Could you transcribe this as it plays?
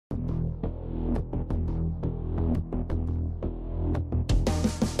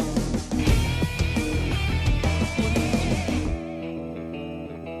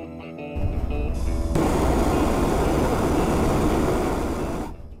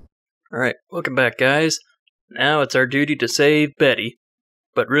Alright, welcome back, guys. Now it's our duty to save Betty.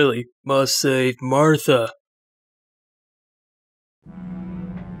 But really, must save Martha.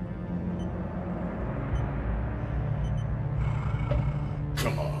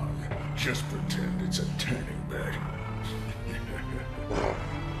 Come on, just pretend it's a tanning bed.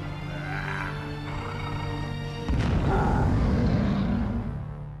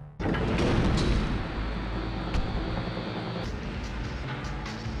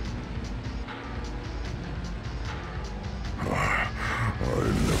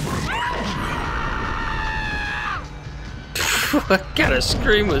 What kind of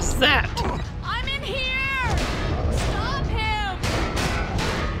scream was that? I'm in here! Stop him!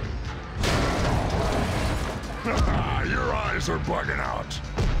 Your eyes are bugging out.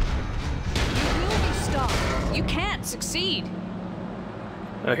 You will be stopped. You can't succeed.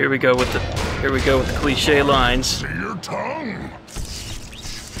 Oh, here we go with the cliche lines. See your tongue?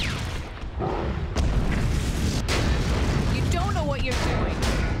 You don't know what you're doing.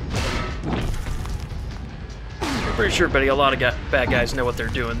 I'm pretty sure, Betty, a lot of bad guys know what they're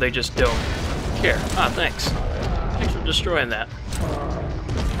doing. They just don't care. Ah, thanks. Thanks for destroying that.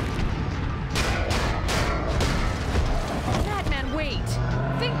 Madman, wait.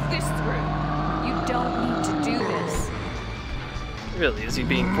 Think this through. You don't need to do this. Really, is he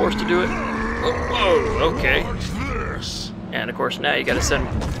being forced to do it? Oh, whoa, okay. What's this? And of course now you gotta send...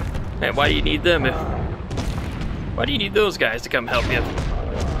 Man, why do you need them? Why do you need those guys to come help you?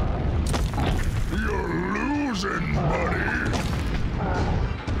 You're losing, buddy.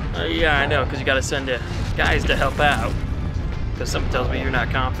 Yeah, I know, because you gotta send guys to help out. Because something tells me you're not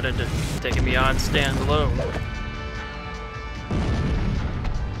confident in taking me on stand alone.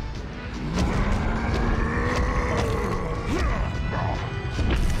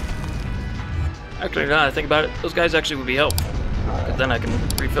 Actually, now that I think about it, those guys actually would be helpful. Because then I can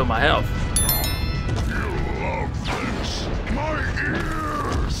refill my health. You love this. My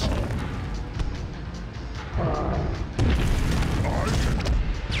ears.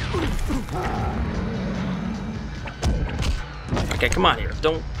 Okay, come on here.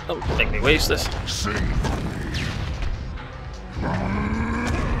 Don't make me waste this. Sing for me.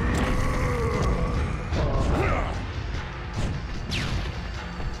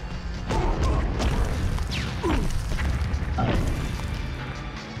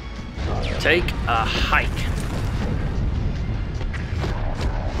 Take a hike.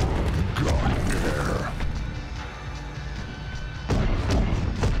 Got there.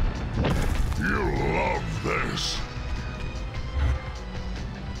 You love this.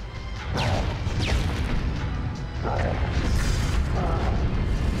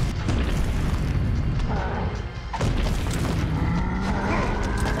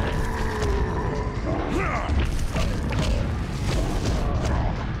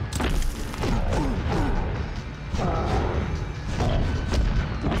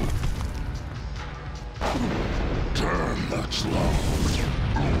 Turn that slow.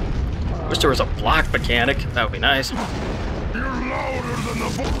 Wish there was a block mechanic. That would be nice. You're louder than the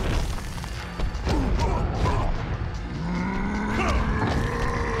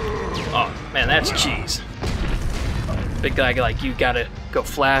Oh, man, that's cheese. Big guy like you gotta go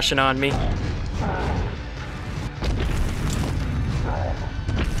flashing on me.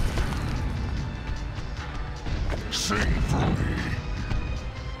 Sing for me.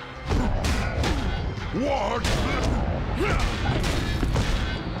 What?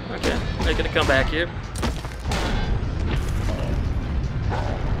 Okay, they're gonna come back here.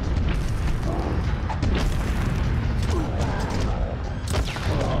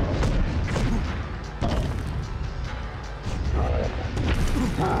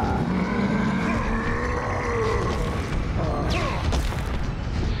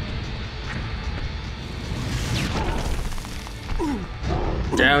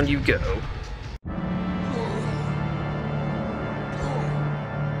 Down you go.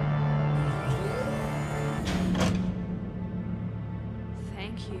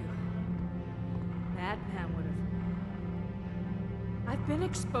 Thank you. Madman would have... I've been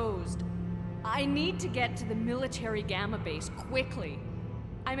exposed. I need to get to the military Gamma base quickly.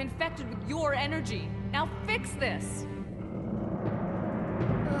 I'm infected with your energy. Now fix this!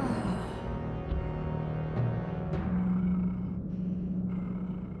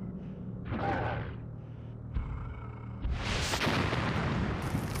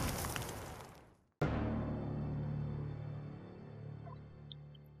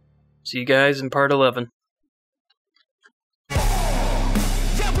 See you guys in part 11. Yeah,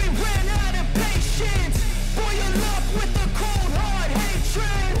 we ran out of patience for your love with the